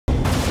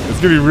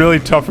gonna be really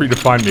tough for you to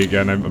find me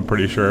again, I'm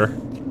pretty sure.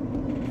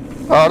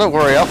 Oh, don't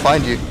worry, I'll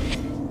find you.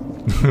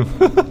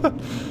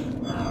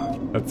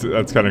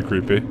 That's kind of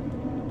creepy.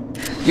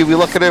 You'll be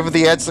looking over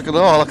the edge looking,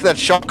 oh, look at that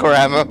shocker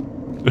ammo.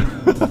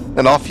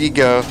 And off you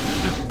go.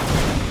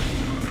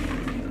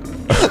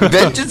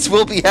 Vengeance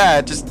will be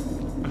had, just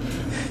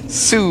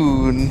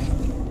soon.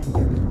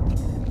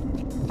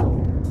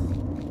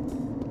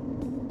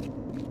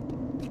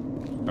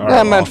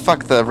 Right, Ah, man,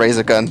 fuck the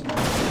razor gun.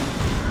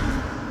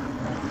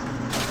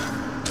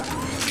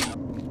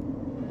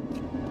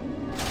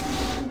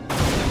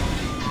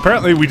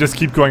 Apparently we just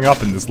keep going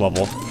up in this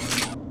level.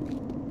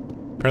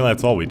 Apparently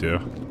that's all we do.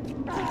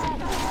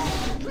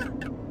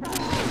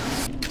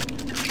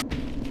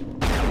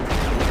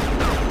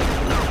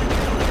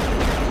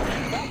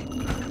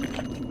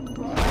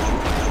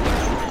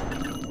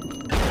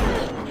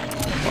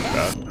 Fuck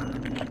that.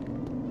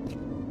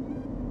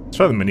 Let's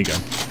try the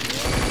minigun.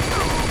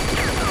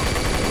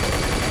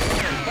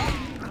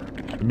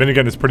 The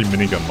minigun is pretty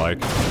minigun-like.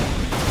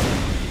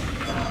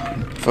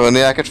 If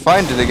only I could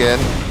find it again.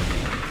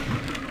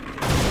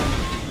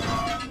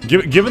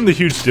 Given the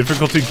huge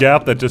difficulty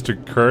gap that just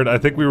occurred, I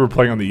think we were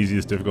playing on the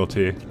easiest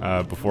difficulty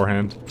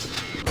beforehand.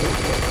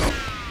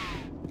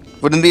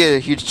 Wouldn't it be a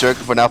huge joke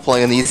if we're now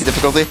playing on the easy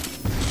difficulty?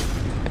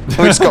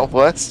 We just got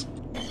worse.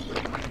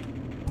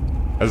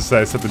 As I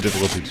say, I set the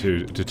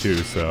difficulty to 2,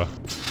 so...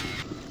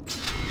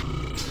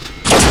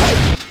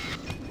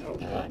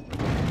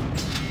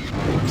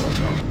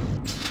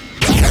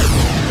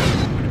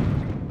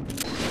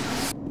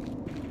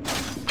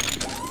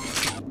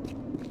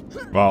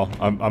 Well,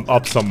 I'm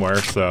up somewhere,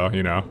 so,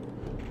 you know,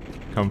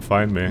 come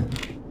find me.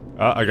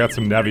 I got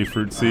some Navi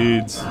fruit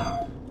seeds.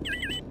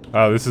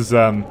 This is,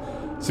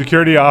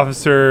 security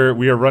officer,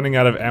 we are running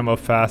out of ammo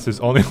fast, there's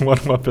only one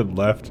weapon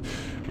left.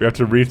 We have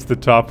to reach the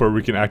top where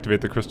we can activate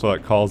the crystal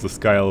that calls the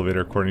sky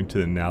elevator according to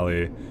the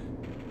Nally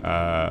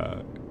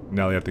at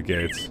the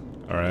gates.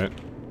 Alright.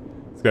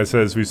 This guy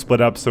says, we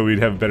split up so we'd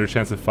have a better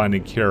chance of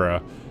finding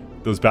Kira.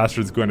 Those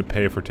bastards are going to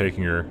pay for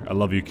taking her. I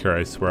love you,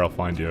 Kira, I swear I'll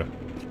find you.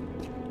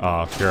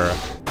 Aw, Kira.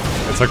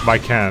 It's like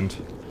Mike Hand.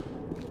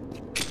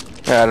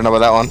 Yeah, I don't know about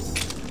that one.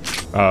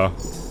 Oh.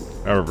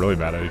 Now we're really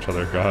mad at each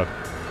other, god.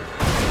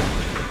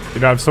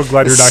 You know, I'm so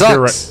glad you're not here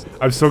right.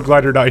 I'm so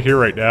glad you're not here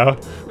right now.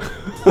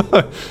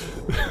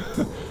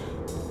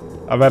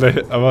 I'm at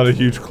a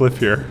huge cliff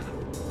here.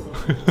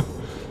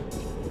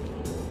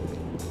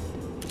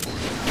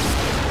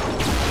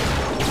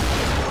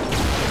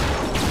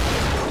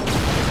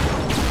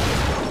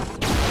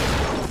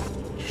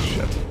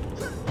 Shit.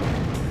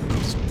 I'm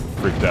just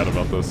freaked out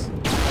about this.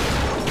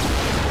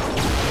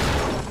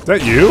 Is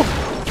that you?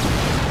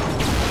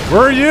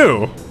 Where are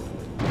you?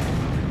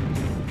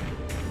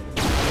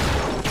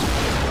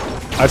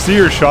 I see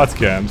your shots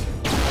canned.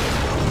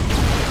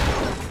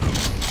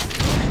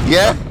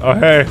 Yeah? Oh,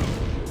 hey.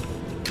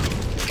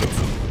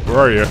 Where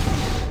are you?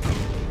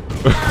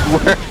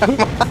 Where am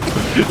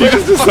I? You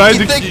just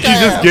decided to, you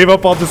just gave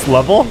up on this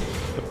level?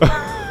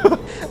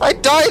 I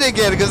died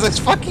again because it's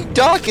fucking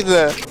dark in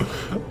there.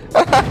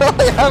 All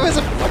I have is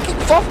a fucking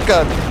pop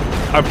gun.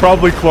 I'm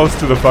probably close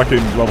to the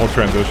fucking level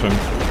transition.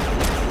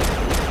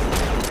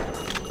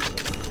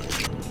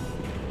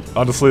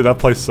 Honestly, that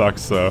place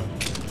sucks, so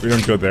we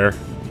don't go there.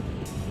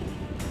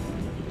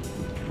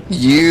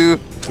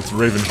 It's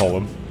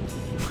Ravenholm.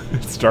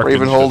 It's dark.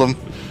 Ravenholm.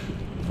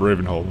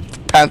 Ravenholm.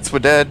 Pants were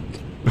dead.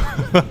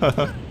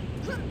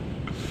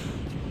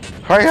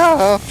 Hurry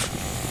up!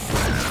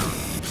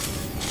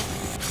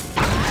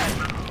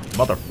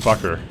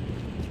 Motherfucker.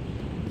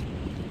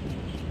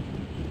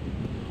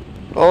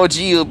 Oh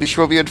gee, it'll be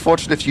sure be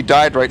unfortunate if you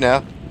died right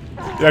now.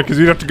 Yeah, because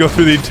you'd have to go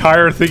through the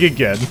entire thing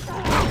again.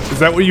 Is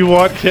that what you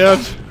want, kid?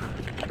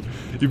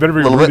 You better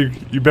be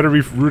rooting. You better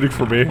be rooting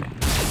for me.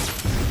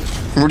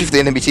 I'm rooting for the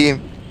enemy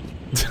team.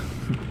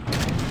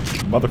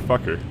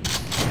 Motherfucker.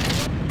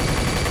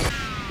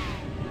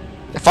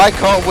 If I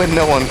can't win,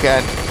 no one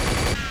can.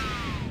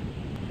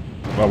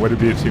 Well, way to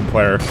be a team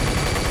player.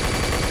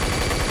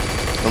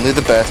 Only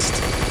the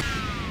best.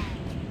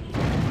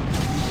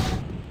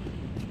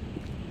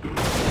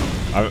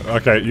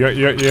 Okay,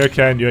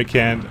 you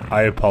can.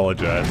 I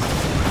apologize.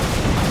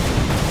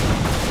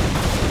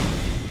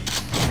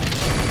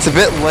 It's a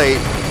bit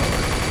late.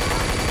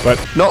 But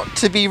not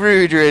to be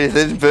rude or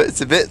anything, but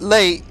it's a bit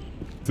late.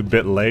 It's a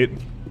bit late.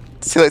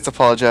 It's too late to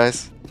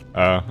apologize.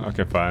 Oh,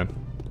 okay, fine.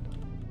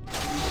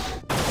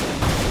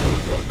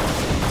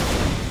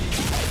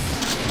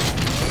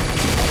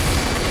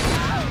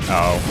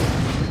 Oh.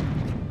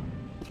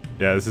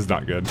 Yeah, this is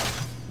not good.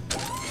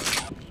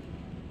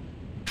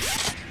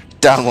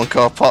 Down one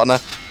car, partner.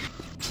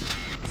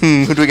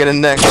 Who do we get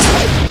in next?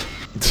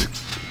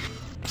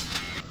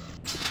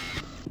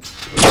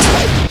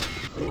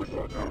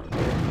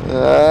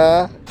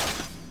 I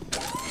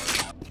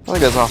think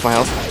that's half my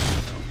health.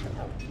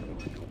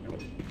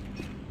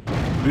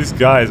 These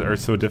guys are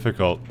so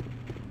difficult.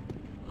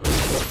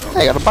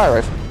 Hey, I got a fire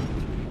rifle.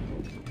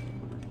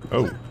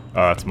 Oh,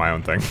 that's my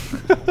own thing.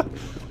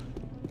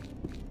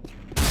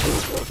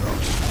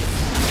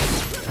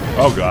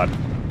 Oh god.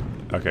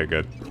 Okay,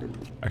 good.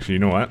 Actually, you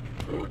know what?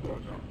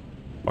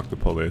 Fuck the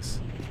police.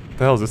 What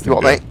the hell is this thing? You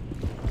want, mate?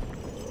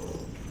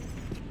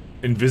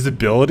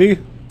 Invisibility?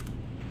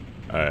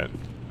 Alright.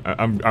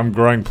 I'm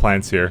growing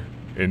plants here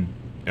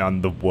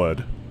on the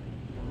wood.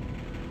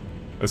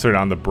 Sorry,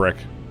 on the brick.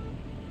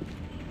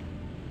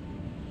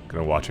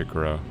 Gonna watch it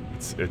grow.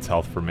 It's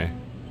health for me.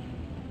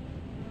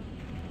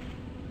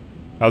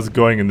 How's it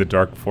going in the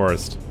dark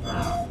forest?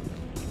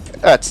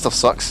 That stuff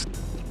sucks.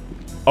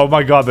 Oh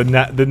my god,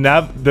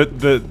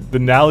 the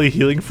Nally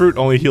healing fruit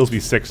only heals me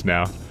 6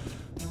 now.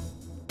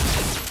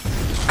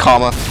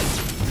 Karma.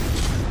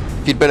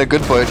 If you'd been a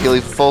good boy, it'd heal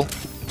you full.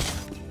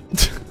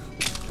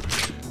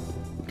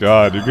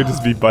 God, you could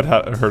just be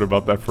butthurt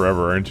about that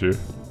forever, aren't you?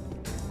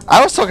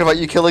 I was talking about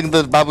you killing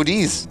the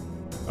Baboodies.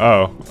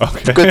 Oh,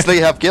 okay. Good to know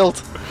you have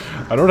guilt.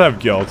 I don't have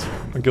guilt.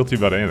 I'm not guilty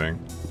about anything.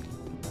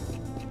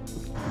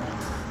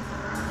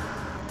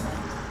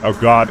 Oh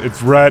god,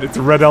 it's red. It's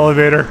a red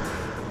elevator.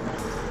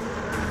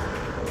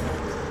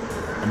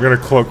 I'm gonna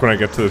cloak when I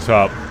get to the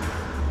top.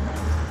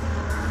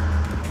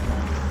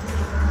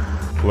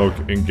 Cloak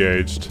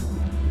engaged.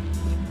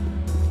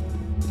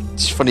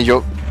 It's a funny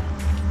joke.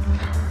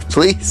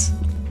 Please.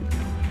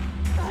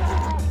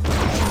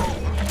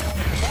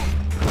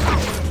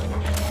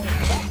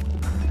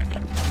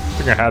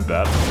 I think I had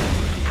that.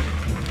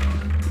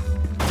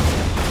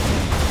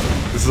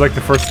 This is like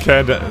the first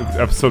canned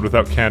episode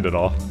without canned at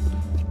all.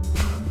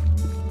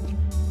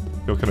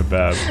 Feel kind of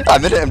bad.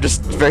 I'm in it, I'm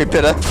just very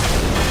bitter.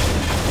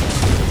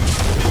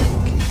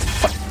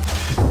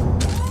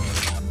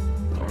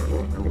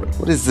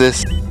 What is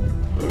this?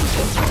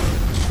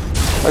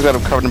 Oh god,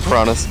 I'm covered in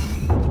piranhas.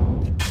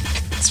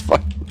 It's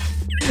fun.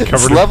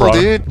 It's level,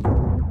 dude.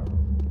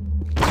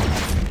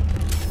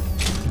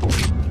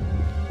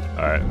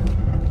 Alright.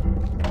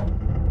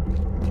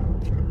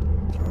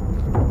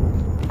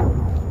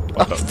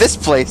 Oh, this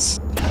place.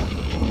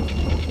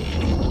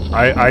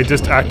 I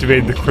just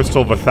activated the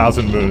Crystal of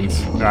 1,000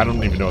 Moons. I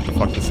don't even know what the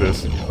fuck this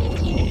is.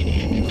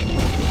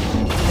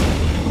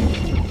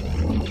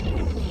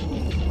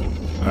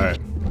 Alright.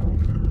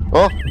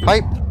 Oh,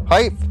 hype,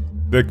 hype.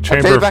 The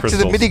Chamber of back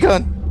Crystals. to the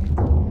minigun.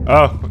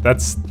 Oh,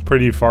 that's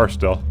pretty far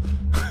still.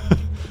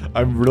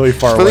 I'm really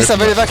far away. At least I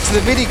made it back to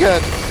the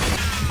minigun.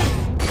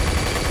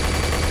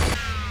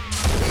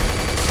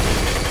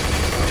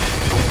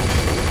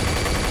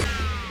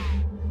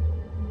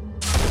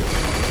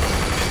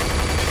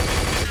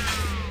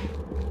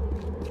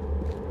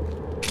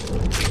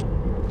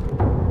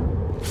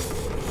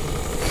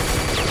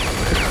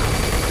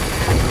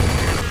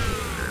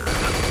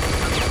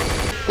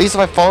 At least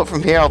if I fall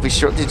from here, I'll be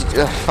sure.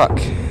 Fuck.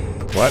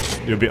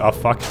 What? You'll be off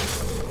fuck?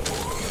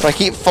 If I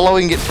keep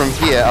following it from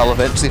here, I'll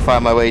eventually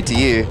find my way to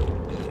you.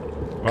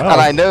 Wow.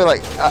 And I know,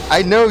 like,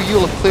 I know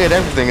you'll have cleared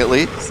everything at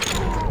least.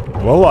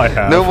 Well, I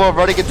have. No more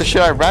running at the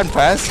shit I ran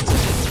past.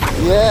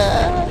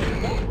 Yeah.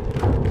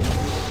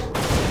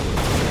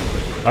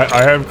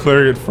 I am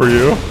clearing it for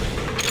you.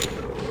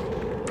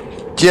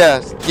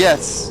 Yes.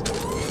 Yes.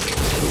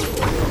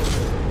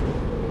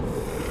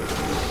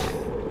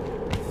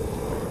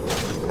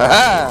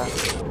 Aha!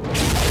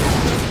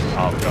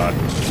 Oh god.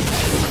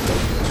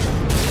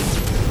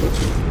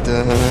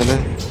 Da-da-da.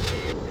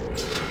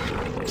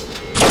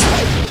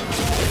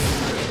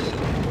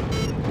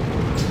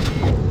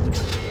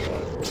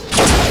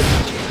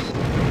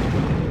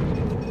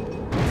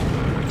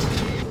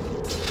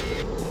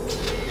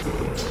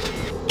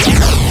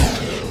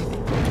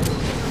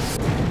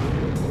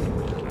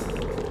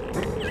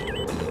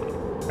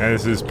 And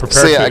this is prepared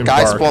So yeah, to a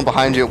guy embark. spawned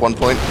behind you at one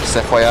point, just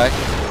FYI.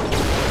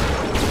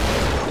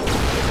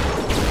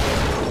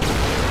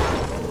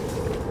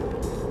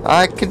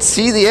 I can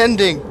see the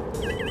ending.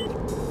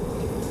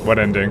 What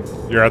ending?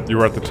 You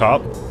were at the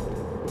top?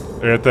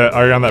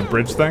 Are you on that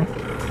bridge thing?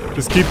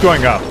 Just keep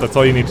going up. That's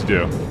all you need to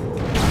do.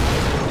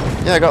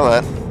 Yeah, I got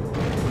that.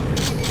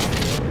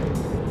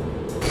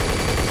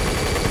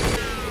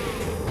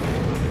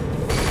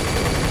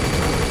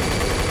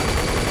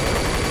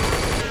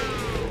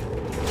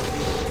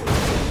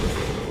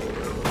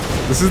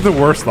 This is the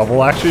worst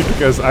level actually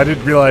because I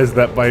didn't realize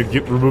that by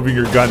removing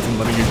your guns and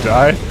letting you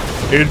die,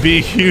 it would be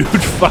a huge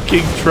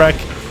fucking trek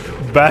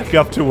back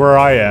up to where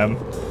I am.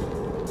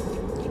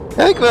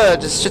 I think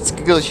just shit's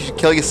giggles, you should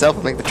kill yourself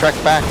and make the trek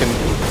back and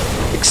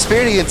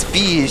experience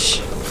beige.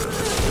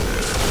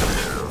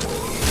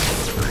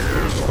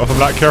 Well, if I'm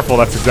not careful,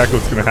 that's exactly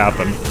what's gonna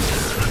happen.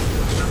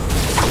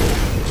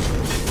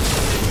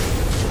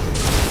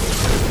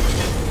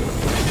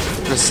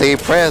 Just say your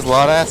prayers,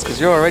 Lord-ass, because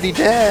you're already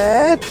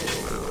dead.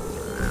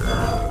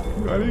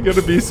 Why are you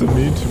gonna be so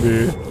mean to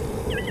me?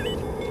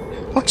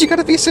 Why'd you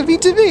gotta be so mean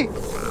to me?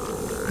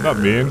 Not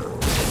mean.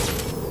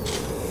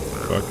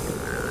 Fuck.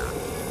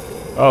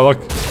 Oh, look.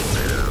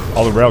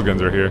 All the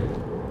railguns are here.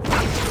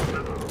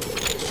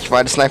 Did you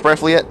find a sniper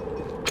rifle yet?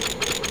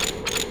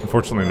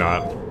 Unfortunately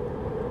not.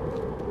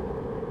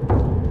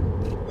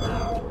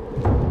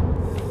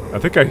 I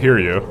think I hear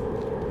you.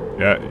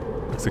 Yeah,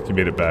 looks like you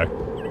made it back.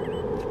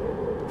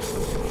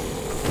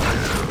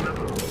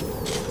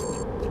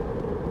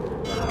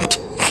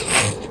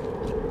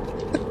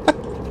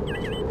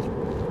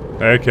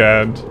 Hey,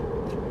 Ken.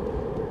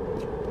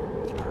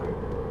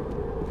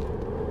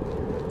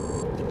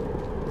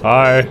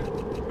 Hi.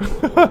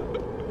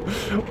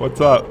 What's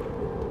up?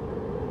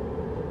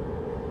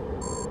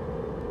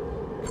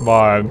 Come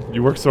on.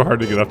 You worked so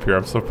hard to get up here.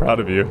 I'm so proud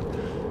of you.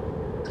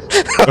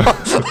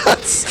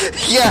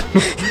 Yeah.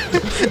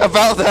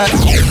 About that.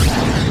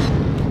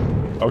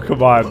 Oh,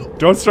 come on.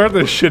 Don't start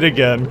this shit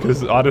again,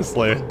 because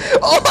honestly...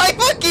 All I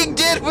fucking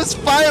did was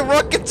fire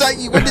rockets at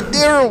you when it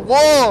near a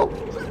wall!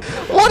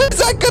 What is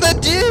that gonna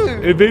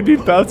do? It made me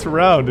bounce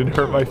around and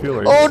hurt my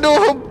feelings. Oh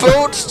no, it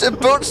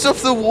bounced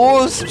off the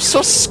walls. I'm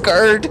so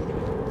scared.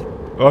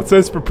 Well, it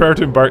says prepare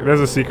to embark. There's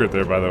a secret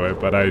there, by the way,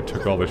 but I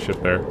took all the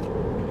shit there.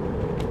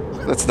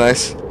 That's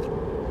nice.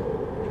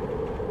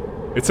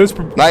 It says...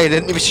 No, you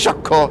didn't. It was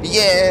shock core.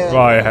 Yeah!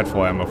 Well, I had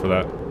full ammo for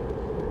that.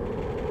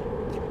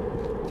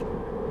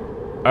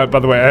 By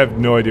the way, I have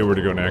no idea where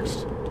to go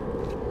next.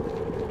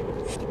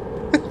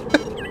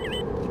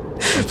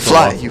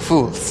 Fly, you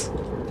fools.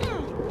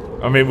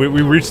 I mean,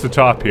 we reached the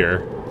top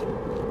here.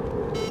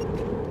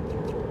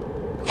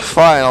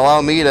 Fine, allow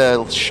me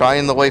to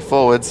shine the way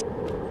forwards.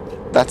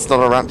 That's not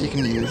a ramp you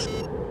can use.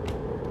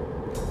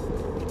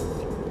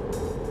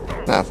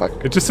 Nah, fuck.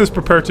 It just says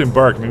prepare to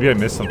embark. Maybe I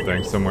missed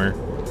something somewhere.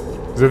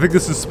 Because I think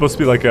this is supposed to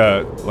be like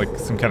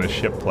some kind of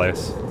ship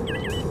place.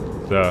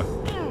 So,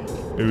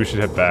 maybe we should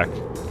head back.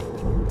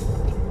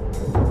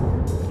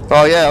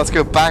 Oh yeah, let's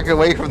go back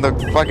away from the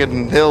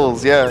fucking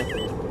hills, yeah.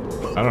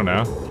 I don't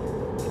know.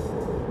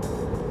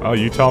 Oh,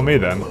 you tell me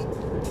then.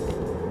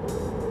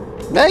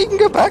 Nah, you can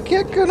go back,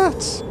 yeah, go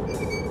nuts.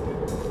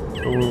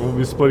 We'll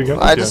be splitting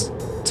up again.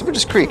 Someone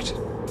just creaked.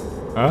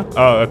 Huh?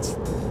 Oh, that's...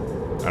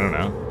 I don't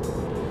know.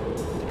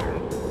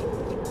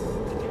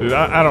 Dude,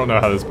 I don't know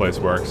how this place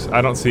works.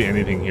 I don't see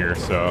anything here,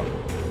 so...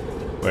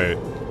 Wait.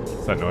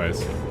 What's that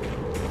noise?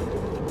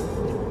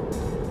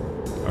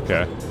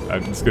 Okay.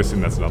 I'm just gonna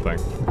assume that's nothing.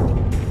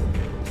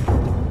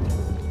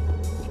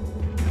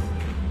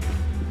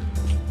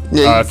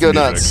 Yeah, you go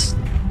nuts.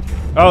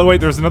 Oh,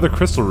 wait, there's another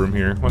crystal room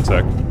here. One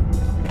sec.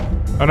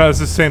 Oh, no, it's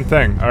the same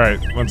thing. Alright,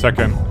 1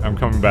 second. I'm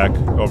coming back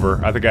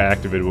over. I think I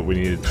activated what we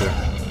needed to.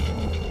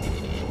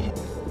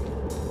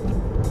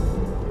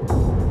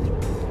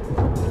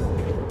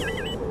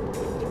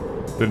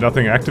 Did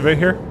nothing activate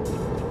here?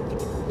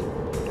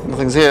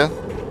 Nothing's here.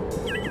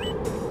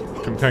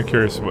 I'm kind of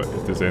curious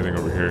if there's anything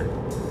over here.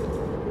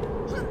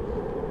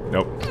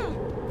 Nope.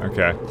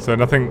 Okay, so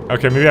nothing...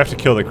 Okay, maybe I have to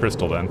kill the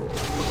crystal then.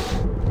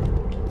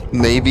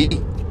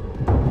 Maybe.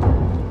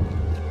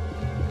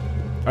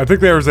 I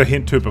think there was a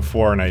hint to it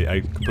before and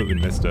I completely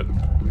missed it.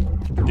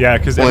 Yeah,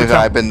 because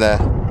I've been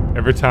there.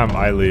 Every time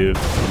I leave,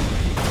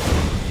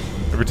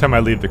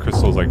 the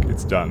crystal's like,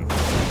 it's done.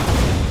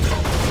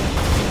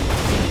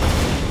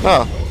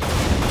 Oh.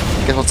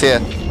 Guess what's here?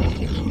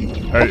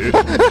 Did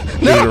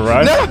it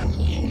arrive? No!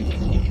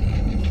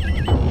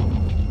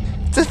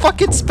 It's a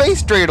fucking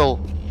space dreidel!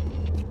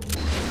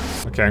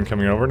 Okay, I'm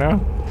coming over now.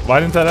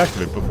 Why didn't that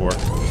activate before?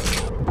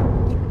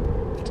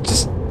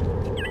 Just...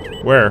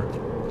 Where?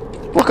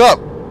 Look up!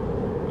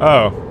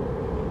 Oh.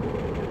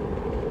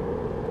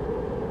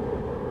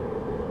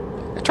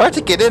 I tried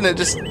to get in and it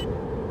just...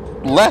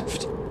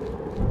 left.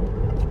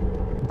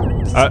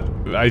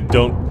 I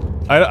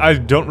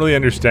don't really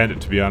understand it,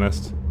 to be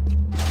honest.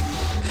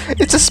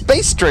 It's a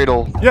space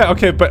dreidel! Yeah,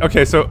 okay, but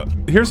okay, so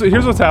here's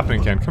what's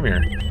happening, Ken. Come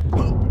here.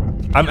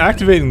 I'm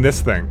activating this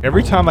thing.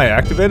 Every time I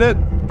activate it,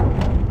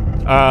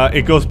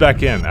 it goes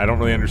back in. I don't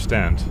really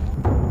understand.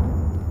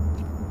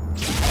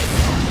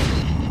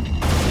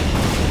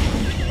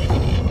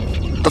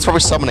 That's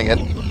probably summoning it.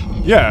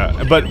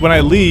 Yeah, but when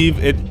I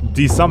leave, it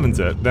desummons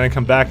it. Then I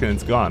come back and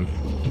it's gone.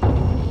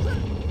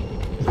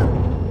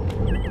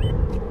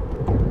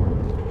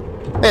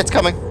 Hey, it's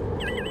coming.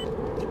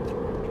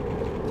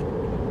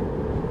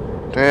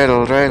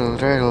 Dreidel, dreidel,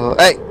 dreidel.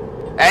 Hey!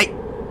 Hey!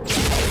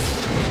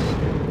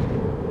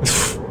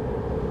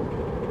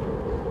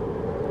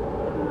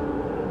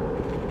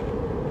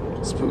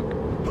 Spook.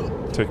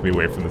 Take me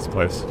away from this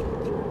place.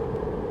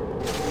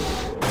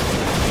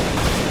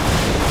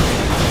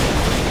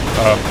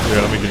 Oh,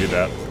 here, let me give you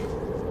that.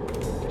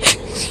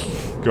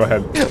 Go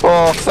ahead.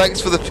 Oh, thanks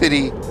for the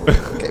pity.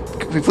 Okay,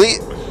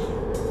 complete.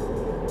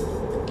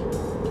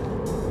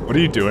 What are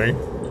you doing?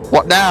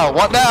 What now?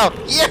 What now?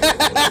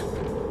 Yeah!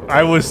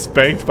 I was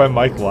spanked by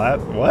Mike Latt?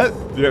 What?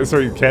 Yeah,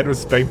 sorry, Ken was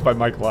spanked by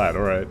Mike Latt,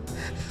 alright.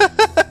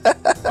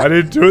 I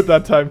didn't do it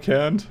that time,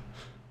 Ken.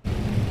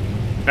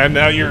 And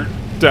now you're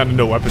down to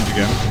no weapons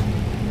again.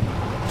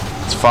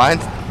 It's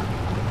fine.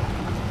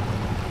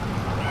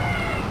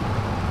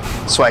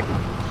 Swag.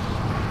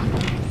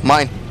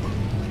 Mine.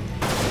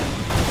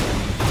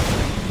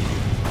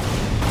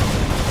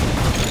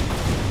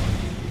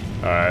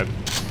 Alright.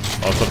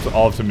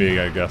 All up to me,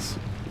 I guess.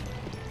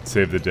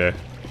 Save the day.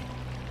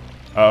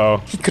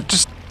 Uh-oh. You could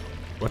just...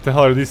 What the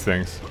hell are these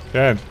things?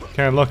 Ken,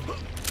 look.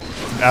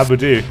 It's an Abu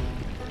D.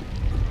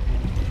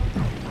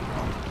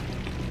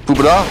 Boop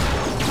it off.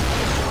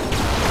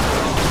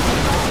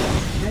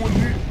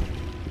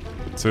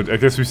 So I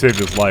guess we saved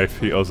his life.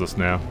 He owes us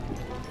now.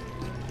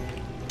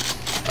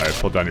 Alright,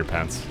 pull down your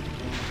pants.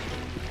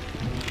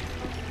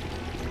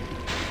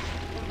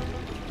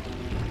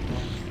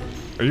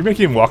 Are you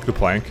making him walk the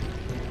plank?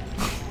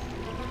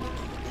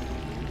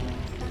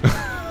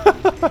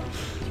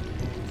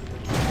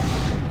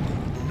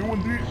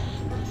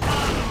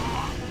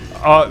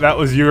 Oh, that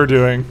was your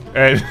doing.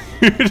 And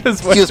you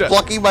just went He was down.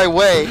 blocking my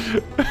way.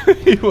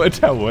 You went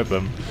down with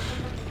him.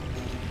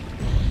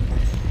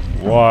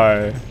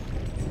 Why?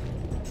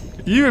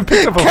 You even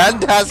picked up a...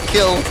 Kant has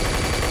killed.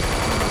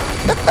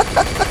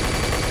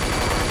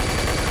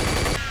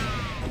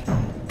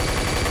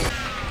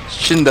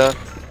 Shinda.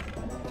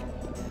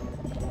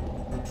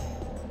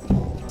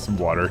 Some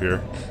water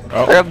here. I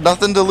Oh, have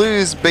nothing to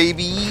lose,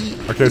 baby.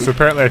 okay, so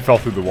apparently I fell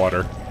through the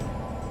water.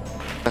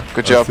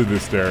 Good job. Through the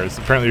stairs.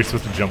 Apparently you're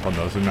supposed to jump on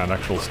those, they're not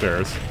actual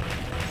stairs.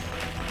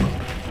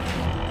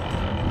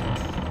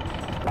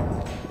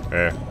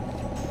 Hey.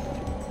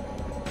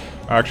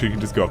 Actually, you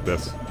can just go up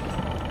this.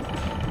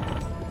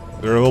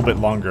 They're a little bit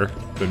longer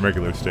than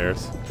regular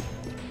stairs.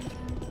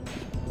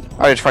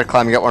 I already tried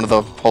climbing up one of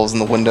the holes in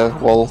the window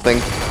wall thing.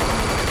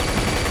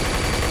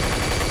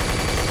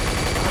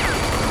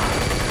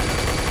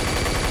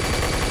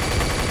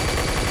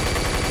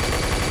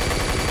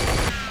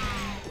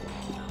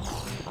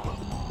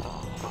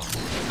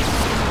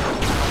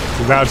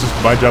 So now it's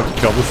just my job to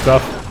kill this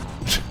stuff.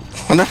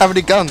 I don't have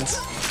any guns.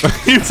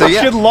 You So, fucking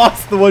yeah.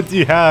 lost the ones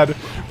you had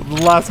from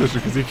the last mission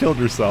because you killed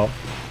yourself.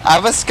 I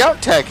have a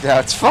scout tank now,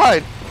 it's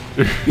fine.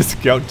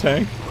 Scout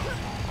tank?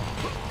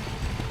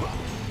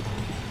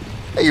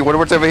 Hey, you wonder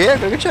what's over here?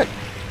 Go check.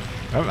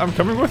 I'm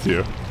coming with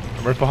you.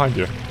 I'm right behind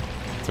you.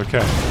 It's okay.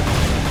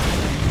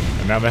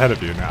 And now I'm ahead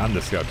of you. Now I'm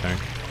the scout tank.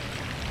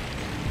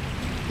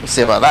 We'll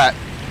see about that.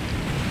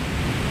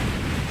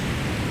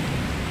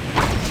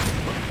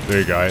 There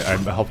you go. I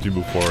helped you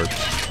move forward.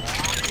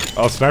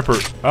 Oh, sniper.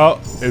 Oh,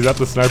 is that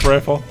the sniper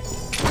rifle?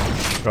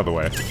 Get out of the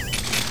way.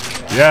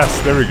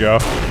 Yes, there we go.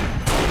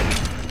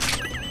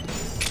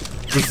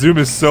 The zoom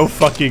is so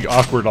fucking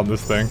awkward on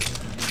this thing.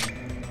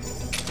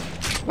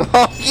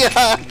 Oh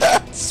yeah,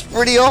 that's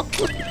pretty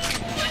awkward.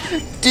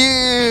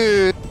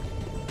 Dude.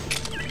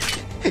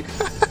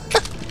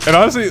 And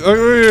honestly,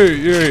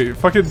 wait,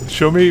 fucking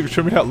show me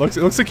how it looks.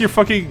 It looks like you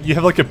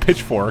have like a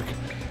pitchfork.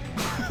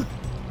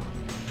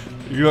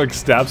 You can like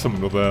stab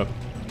someone with that.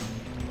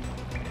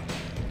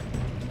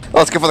 Oh,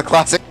 let's go for the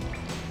classic.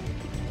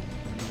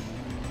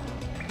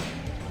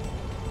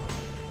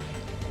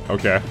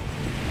 Okay.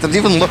 Doesn't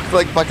even look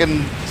like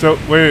fucking So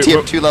wait,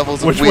 TF2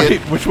 levels of weird.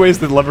 which way is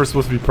the lever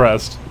supposed to be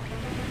pressed?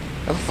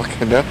 I don't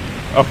fucking know.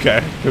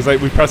 Okay, because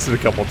we pressed it a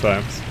couple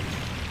times.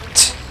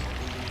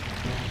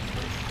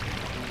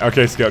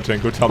 Okay, Scout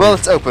Tank, go tell Well, me.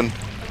 it's open.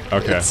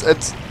 Okay,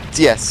 It's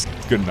yes.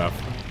 it's good enough.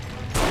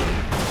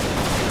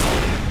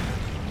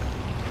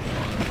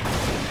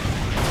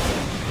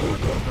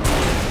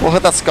 We'll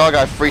hit that Scar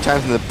guy 3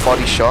 times in the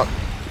body shot.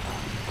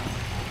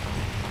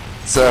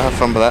 So have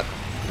fun with that.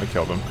 I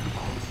killed him.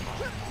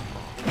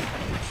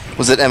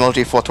 Was it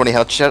MLG 420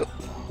 headshot?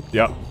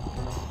 Yep.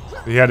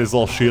 He had his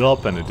little shield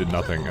up and it did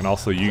nothing. And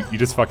also, you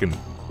just fucking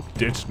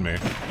ditched me.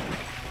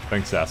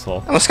 Thanks,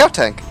 asshole. I'm a scout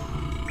tank.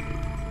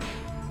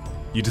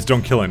 You just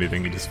don't kill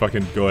anything, you just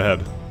fucking go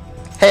ahead.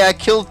 Hey, I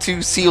killed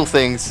 2 seal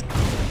things.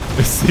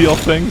 Seal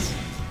things?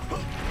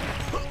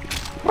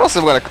 What else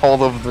am I gonna call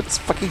them? It's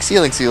fucking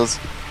ceiling seals.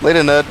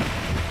 Later, nerd.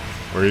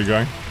 Where are you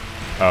going?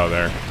 Oh,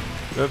 there.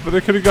 But they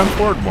could have gone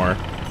forward more.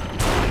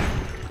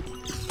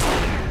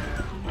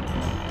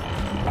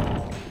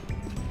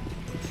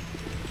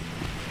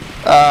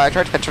 I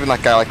tried headshotting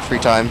that guy like 3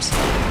 times.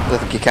 I don't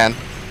think you can.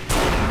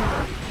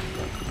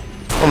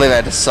 Only I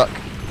had to suck.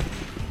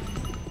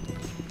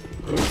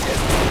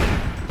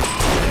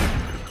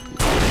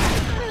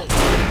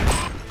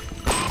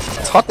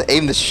 It's hard to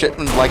aim this shit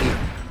when laggy.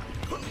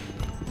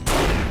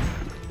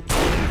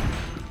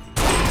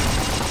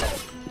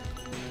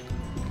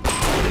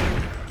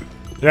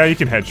 Yeah, you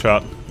can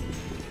headshot.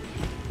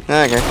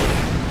 Okay.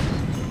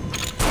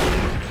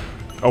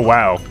 Oh,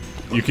 wow.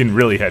 You can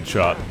really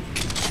headshot.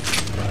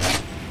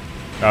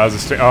 I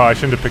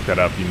shouldn't have picked that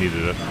up. You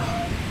needed it.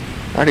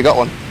 I already got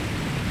one.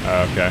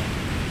 Okay.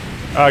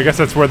 I guess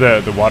that's where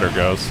the water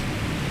goes.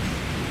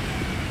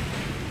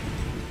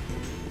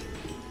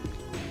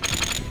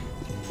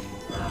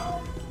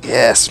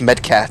 Yes,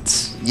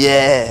 medcats.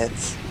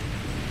 Yes.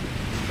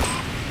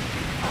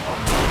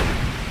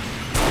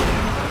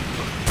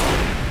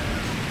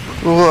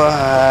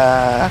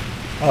 Wah.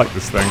 I like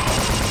this thing.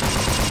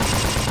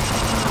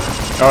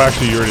 Oh,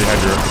 actually, you already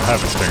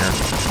have a stinger.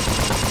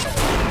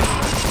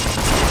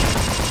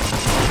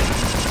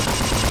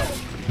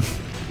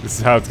 This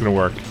is how it's gonna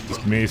work.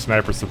 Just me,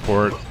 sniper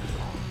support.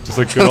 Just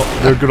like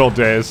the good old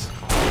days.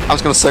 I'm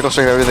just gonna circle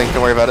straight everything,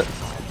 don't worry about it.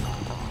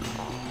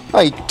 Oh,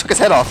 he took his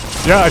head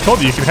off. Yeah, I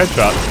told you can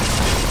headshot.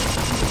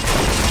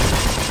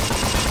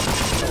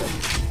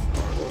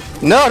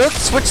 No, don't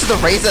switch to the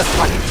razor.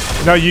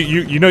 Fuck. No,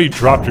 you know you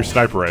dropped your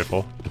sniper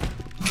rifle.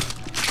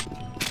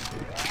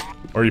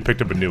 Or you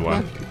picked up a new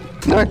one.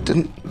 No, I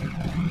didn't.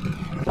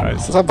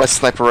 Nice. It's not my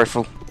sniper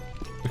rifle.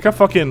 Look how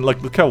fucking,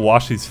 like, look how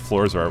washed these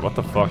floors are. What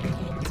the fuck?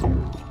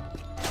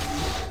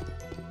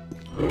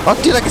 Oh,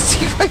 dude, I can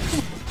see my...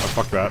 Oh,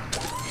 fuck that.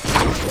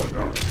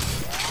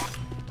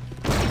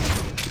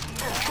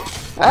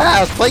 Ah,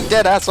 I was playing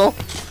dead, asshole.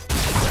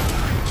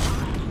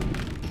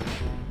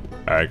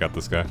 Alright, got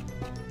this guy.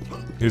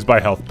 He's by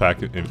health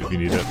pack if you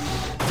need it.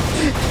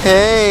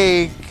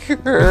 Hey,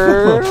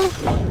 girl.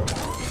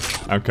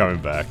 I'm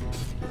coming back.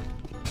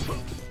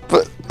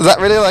 But is that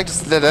really like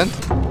just dead end?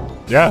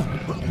 Yeah.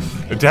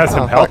 It has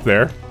some Oh, health fuck.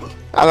 there.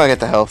 I'm gonna get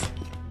the health.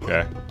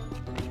 Okay.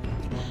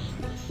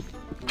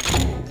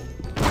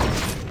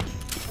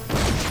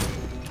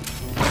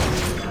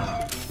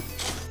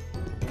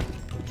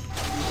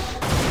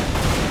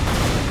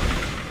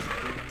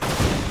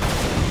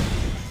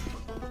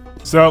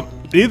 So,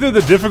 either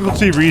the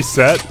difficulty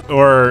reset,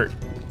 or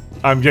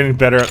I'm getting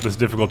better at this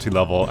difficulty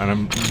level, and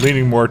I'm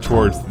leaning more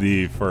towards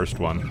the first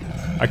one.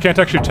 I can't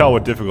actually tell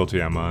what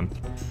difficulty I'm on.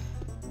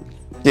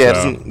 Yeah,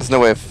 So- there's no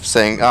way of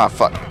saying, ah,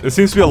 fuck. There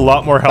seems to be a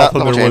lot more health than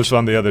Double there was change.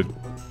 on the other...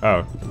 Oh,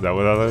 is that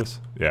what that is?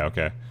 Yeah,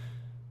 okay.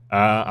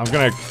 I'm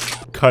gonna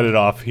cut it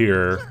off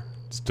here.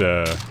 Just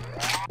a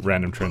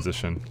random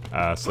transition.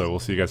 So we'll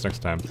see you guys next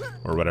time,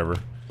 or whatever.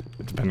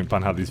 Depending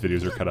upon how these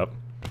videos are cut up.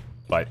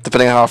 Bye.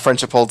 Depending on how our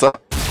friendship holds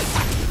up.